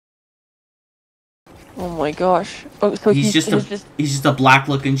Oh my gosh. Oh, so He's just a black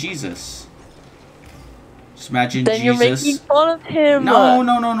looking Jesus. Just imagine Then you're making Jesus. fun of him. No,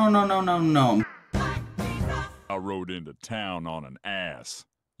 no, no, no, no, no, no, no. I rode into town on an ass.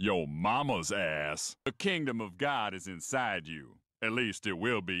 Yo mama's ass. The kingdom of God is inside you. At least it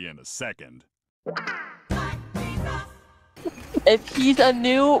will be in a second. If he's a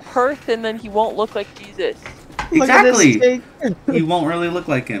new person, then he won't look like Jesus. Exactly. He won't really look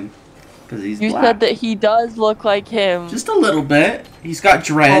like him. Because he's You black. said that he does look like him. Just a little bit. He's got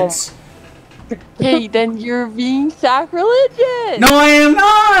dreads. Okay, then you're being sacrilegious. No, I am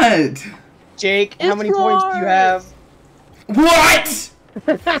not. Jake, how many points do you have? What?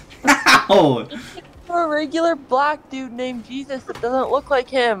 Ow. You're a regular black dude named Jesus that doesn't look like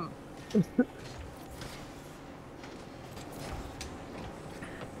him.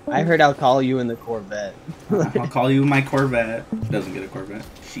 I heard I'll call you in the Corvette. I'll call you my Corvette. Doesn't get a Corvette.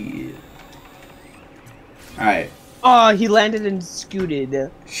 Shit. Alright. Oh, he landed and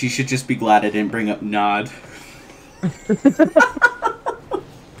scooted. She should just be glad I didn't bring up Nod.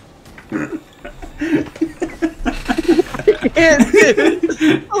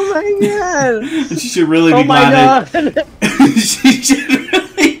 Oh my god! She should really be glad. She should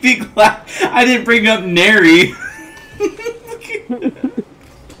really be glad I didn't bring up Nary.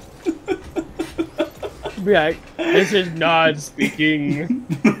 Be like, this is Nod speaking.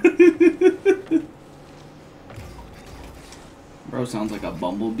 Bro sounds like a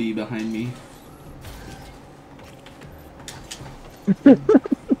bumblebee behind me.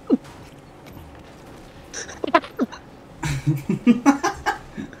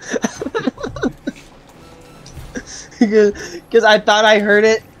 Because I thought I heard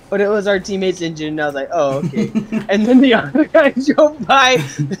it, but it was our teammate's engine, and I was like, oh, okay. And then the other guy drove by,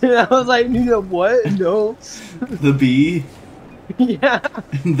 and I was like, no, what? No. The bee? Yeah.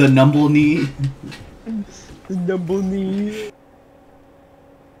 The numble knee? Numble knee.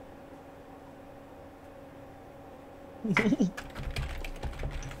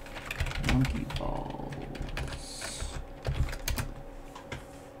 Monkey balls.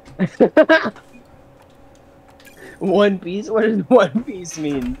 One Piece? What does One Piece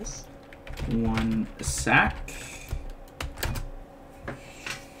mean? One sack.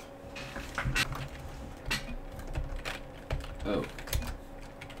 Oh.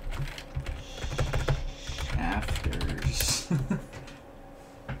 Shafters.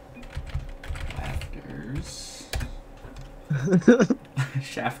 Wafters.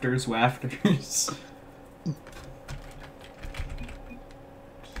 Shafters, wafters.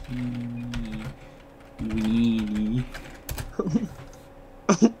 Weenie.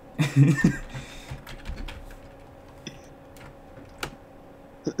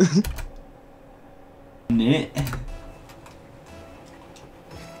 Knit.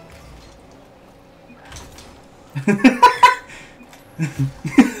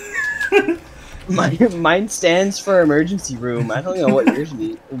 Mine stands for emergency room. I don't know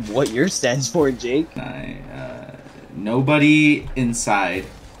what yours stands for, Jake. Nobody inside.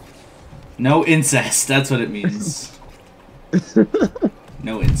 No incest, that's what it means.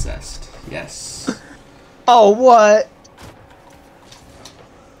 No incest, yes. Oh, what?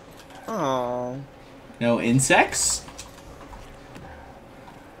 Oh. No insects?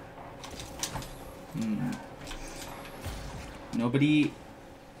 Nobody...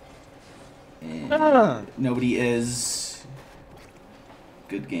 Nobody is...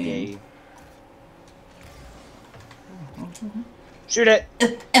 Good game. Shoot it!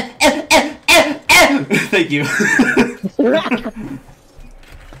 Thank you.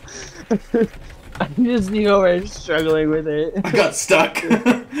 I just knew I was struggling with it. I got stuck.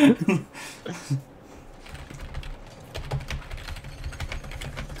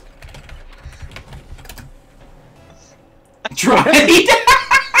 Tried.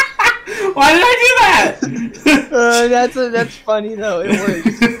 Why did I do that? That's funny though. It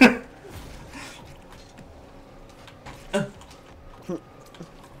works.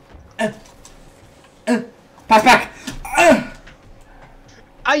 Pass back.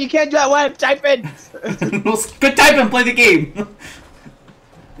 Oh, you can't do that while I'm typing. Well, good typing. Play the game.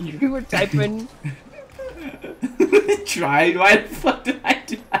 You were typing. Tried. Why the fuck did I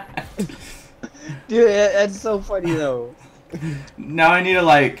do that? Dude, that's so funny though. Now I need to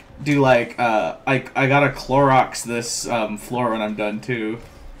like do like I gotta Clorox this floor when I'm done too.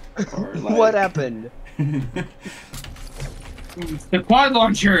 Or, like... What happened? The quad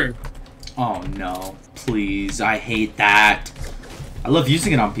launcher. Oh no! Please, I hate that. I love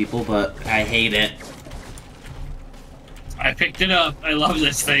using it on people, but I hate it. I picked it up. I love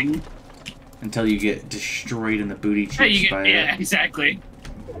this thing. Until you get destroyed in the booty cheeks by yeah, it. exactly.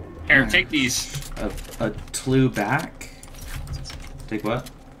 Here, take these. A clue back. Take what?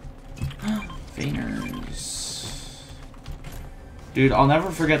 Feiners. Dude, I'll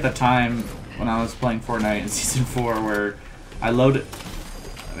never forget the time when I was playing Fortnite in Season 4 where I loaded...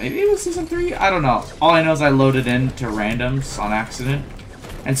 Maybe it was Season 3? I don't know. All I know is I loaded into randoms on accident.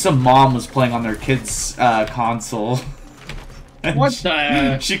 And some mom was playing on their kid's console. And What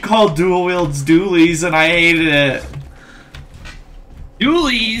the? She called dual wields dualies and I hated it.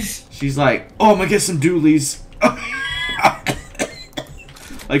 Doolies? She's like, oh, I'm gonna get some dualies.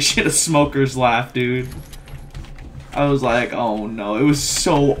 Like, she had a smoker's laugh, dude. I was like, oh no. It was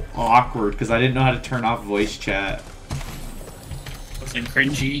so awkward because I didn't know how to turn off voice chat. Was it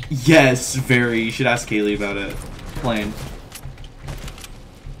cringy? Yes, very. You should ask Kaylee about it. Plane.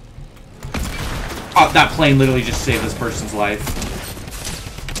 Oh, that plane literally just saved this person's life.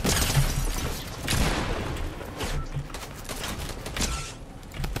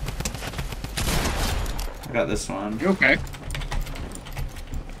 I got this one. You okay?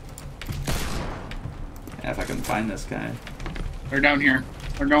 Yeah, if I can find this guy. They're down here.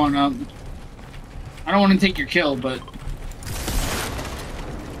 They're going up. I don't want to take your kill, but...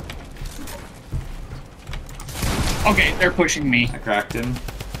 Okay, they're pushing me. I cracked him.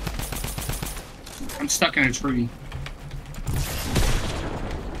 I'm stuck in a tree.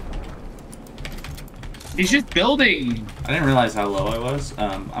 He's just building. I didn't realize how low I was.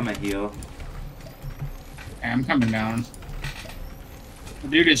 I'm a heal. Okay, I'm coming down. The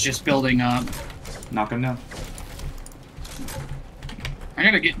dude is just building up. Knock him down. I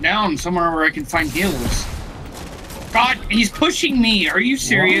gotta get down somewhere where I can find heals. God, he's pushing me. Are you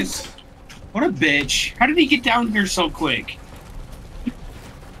serious? What a bitch. How did he get down here so quick? I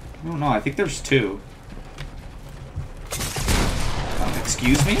don't know. I think there's two.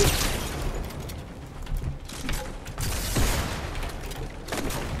 Excuse me?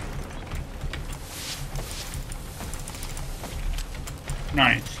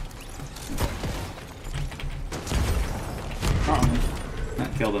 Nice. Uh-oh. I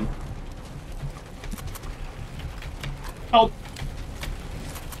killed him. Help.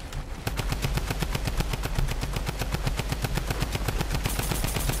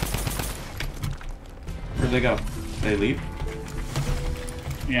 Where'd they go? They leave?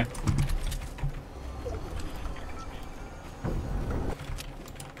 Yeah.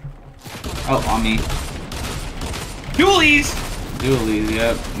 Oh, on me. Dualies! Dualies,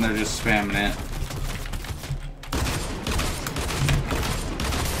 yep. And they're just spamming it.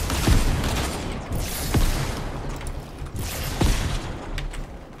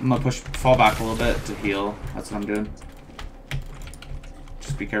 I'm gonna fall back a little bit to heal. That's what I'm doing.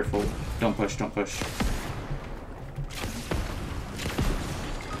 Just be careful. Don't push, don't push.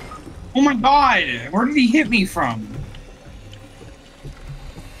 Oh my god! Where did he hit me from?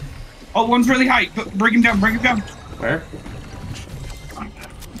 Oh, one's really high. Bring him down, bring him down. Where?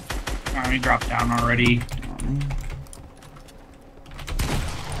 Oh, he dropped down already.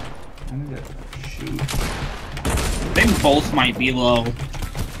 I need to shoot. They both might be low.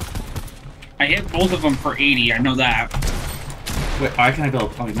 I hit both of them for 80, I know that. Wait, why can I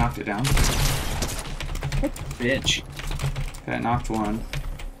build? Oh, he knocked it down. Bitch. Okay, I knocked one.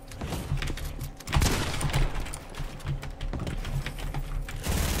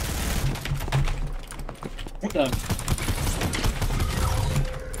 What the?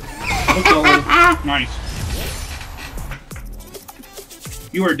 Let's go. Nice.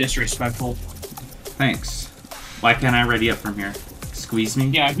 You are disrespectful. Thanks. Why can't I ready up from here? Squeeze me?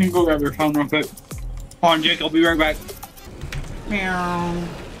 Yeah, I can go grab your phone real quick. Hold on, Jake, I'll be right back. Meow.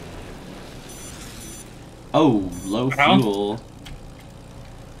 Oh, low fuel.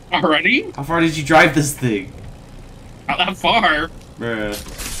 Already? How far did you drive this thing? Not that far. Bruh.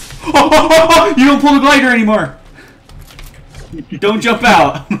 You don't pull the glider anymore! Don't jump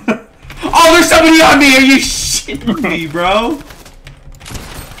out! Oh, there's somebody on me! Are you shitting me, bro?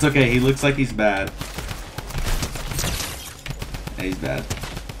 It's okay, he looks like he's bad. Yeah, he's bad.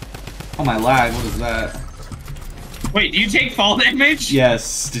 Oh, my lag, what is that? Wait, do you take fall damage?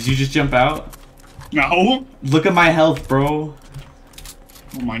 Yes. Did you just jump out? No. Look at my health, bro.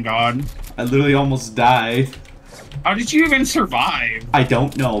 Oh my god. I literally almost died. How did you even survive? I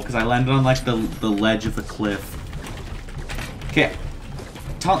don't know, because I landed on, like, the ledge of the cliff. Okay.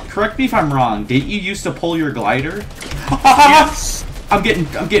 Correct me if I'm wrong. Didn't you used to pull your glider? Yes. I'm getting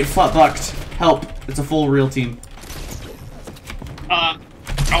flat bucked. Help. It's a full real team. Hold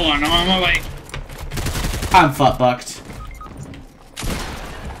on, I'm on my way. I'm flat bucked.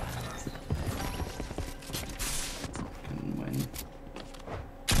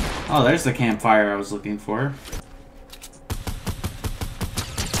 Oh, there's the campfire I was looking for.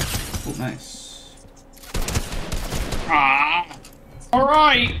 Oh, nice. Ah. All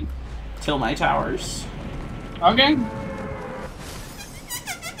right. Kill my towers. Okay.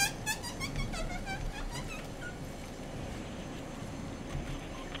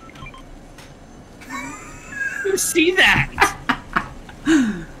 You see that?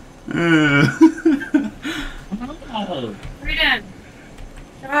 Oh. Reading.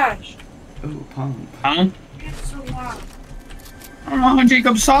 Gosh. Oh, pump. Huh? It's so loud. I don't know how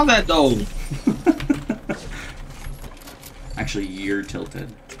Jacob saw that though. Actually, you're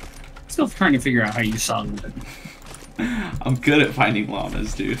tilted. Still trying to figure out how you saw that. I'm good at finding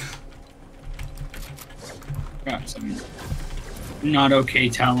llamas, dude. Got some not okay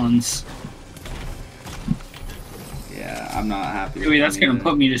talons. Yeah, I'm not happy. Wait, that's gonna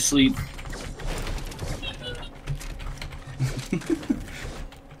put me to sleep.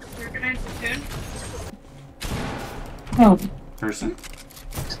 You're gonna soon? Oh. Person.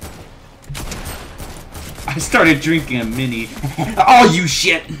 I started drinking a mini. Oh, you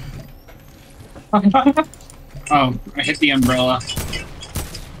shit! Oh, I hit the umbrella.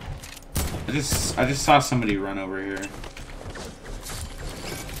 I just saw somebody run over here.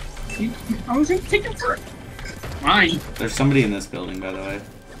 I was gonna take it for it. Mine. There's somebody in this building, by the way.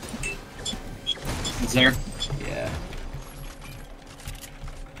 Is there? Yeah.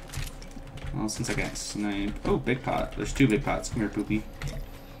 Well, since I got sniped. Oh, big pot. There's two big pots. Come here, Poopy.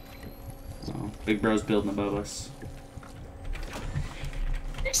 Oh, big bro's building above us.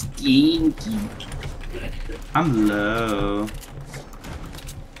 Stinky. I'm low.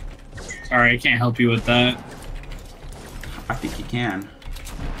 Sorry, I can't help you with that. I think you can.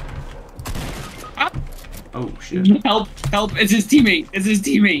 Ah. Oh, shit. Help! Help! It's his teammate! It's his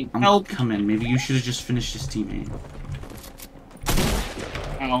teammate! I'm Help! coming. Maybe you should have just finished his teammate.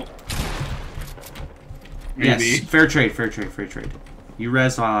 Ow. Maybe. Yes, fair trade, fair trade, fair trade. You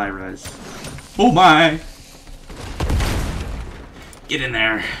res while I res. Oh my! Get in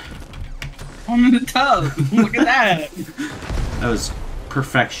there. I'm in the tub! Look at that! That was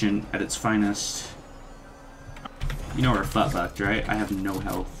perfection at its finest. You know we're fucked, right? I have no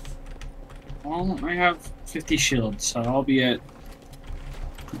health. Well, I have 50 shields, so I'll be at...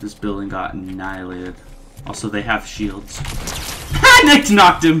 This building got annihilated. Also, they have shields. Ha! Nick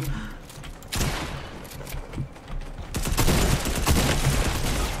knocked him!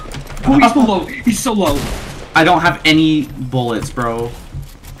 Oh, he's so low! He's so low! I don't have any bullets, bro.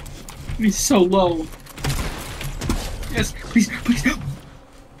 He's so low! Yes, please, please!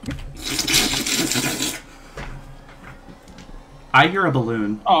 I hear a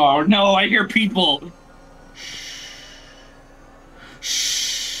balloon. Oh no, I hear people!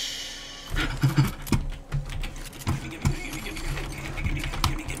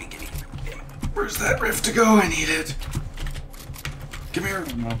 Where's that rift to go? I need it. Come here.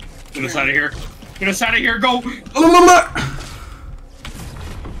 Oh, no. Get us out of here! Get us out of here! Go!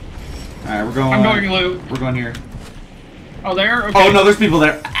 Alright, we're going. I'm going loot. We're going here. Oh, there? Okay. Oh no, there's people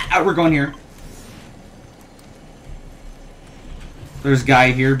there. We're going here. There's a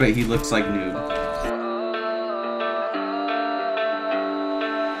guy here, but he looks like noob.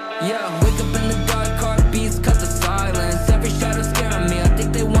 Yeah, wake up in the dark, car beats, cut the silence. Every shadow scaring me, I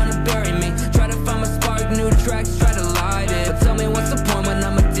think they wanna bury me. Try to find my spark, new tracks, try to light it. But tell me what's the point when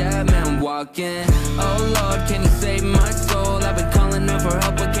I'm a dead man walking? Oh Lord, can you save my soul? I've been calling out for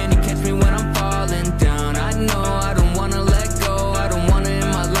help, but can you catch me when I'm falling down? I know I don't wanna let go, I don't want it in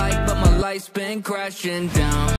my life, but my life's been crashing down.